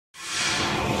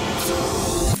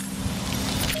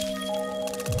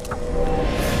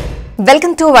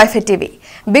Welcome to wifi TV.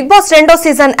 Big boss రెండో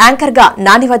season anchor గా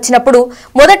నాని వచ్చినప్పుడు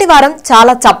మొదటి వారం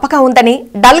చాలా చప్పగా ఉందని,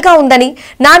 డల్ గా ఉందని,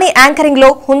 నాని యాంకరింగ్ లో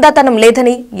హుందాతనం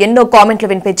లేదని ఎన్నో కామెంట్లు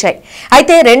వినిపించాయి.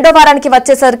 అయితే రెండో వారానికి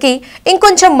వచ్చేసరికి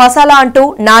ఇంకొంచెం మసాలా అంటూ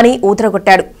నాని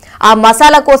ఊదరగొట్టాడు. ఆ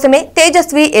మసాలా కోసమే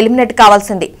తేజస్వి ఎలిమినేట్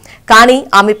కావాల్సింది. కానీ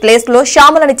ఆమె ప్లేస్ లో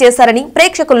శ్యామలని చేశారని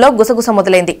ప్రేక్షకుల్లో గుసగుస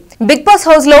మొదలైంది. బిగ్ బాస్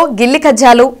హౌస్ లో గిల్లి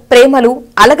కజ్జాలు, ప్రేమలు,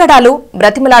 అలగడాలు,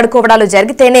 బ్రతిమలాడుకోవడాలు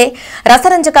జరిగితేనే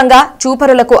రసరంజకంగా,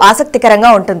 చూపరులకు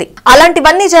ఆసక్తికరంగా ఉంటుంది.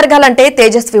 అలాంటివన్నీ జరగాలంటే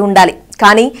తేజస్వి ఉండాలి.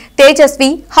 కానీ తేజస్వి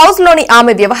హౌస్ లోని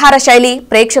ఆమె వ్యవహార శైలి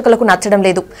ప్రేక్షకులకు నచ్చడం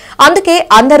లేదు. అందుకే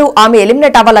అందరూ ఆమె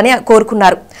ఎలిమినేట్ అవ్వాలని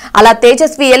కోరుకున్నారు. అలా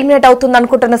తేజస్వి ఎలిమినేట్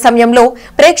అవుతుందనుకుంటున్న సమయంలో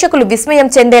ప్రేక్షకులు విస్మయం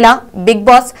చెందేలా బిగ్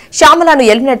బాస్ శ్యామలను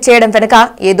ఎలిమినేట్ చేయడం వెనుక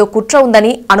ఏదో కుట్ర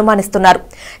ఉందని అనుమానిస్తున్నారు.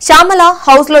 శ్యామల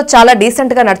హౌస్ లో చాలా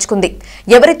డీసెంట్ గా నడుచుకుంది.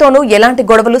 ఎవరితోనూ ఎలాంటి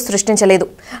గొడవలు సృష్టించలేదు.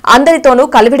 అందరితోనూ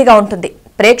కలివిడిగా ఉంటుంది.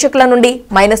 ప్రేక్షకుల నుండి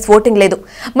మైనస్ ఓటింగ్ లేదు.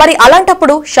 మరి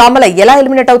అలాంటప్పుడు శ్యామల ఎలా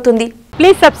ఎలిమినేట్ అవుతుంది?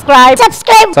 Please subscribe.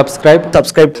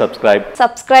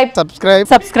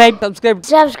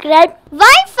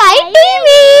 Wi-Fi TV.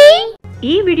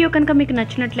 ఈ వీడియో కనుక మీకు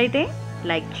నచ్చినట్లయితే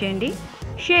లైక్ చేయండి,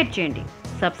 షేర్ చేయండి,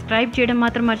 సబ్స్క్రైబ్ చేయడం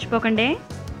మాత్రం మర్చిపోకండి.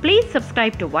 Please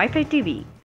subscribe to wifi TV.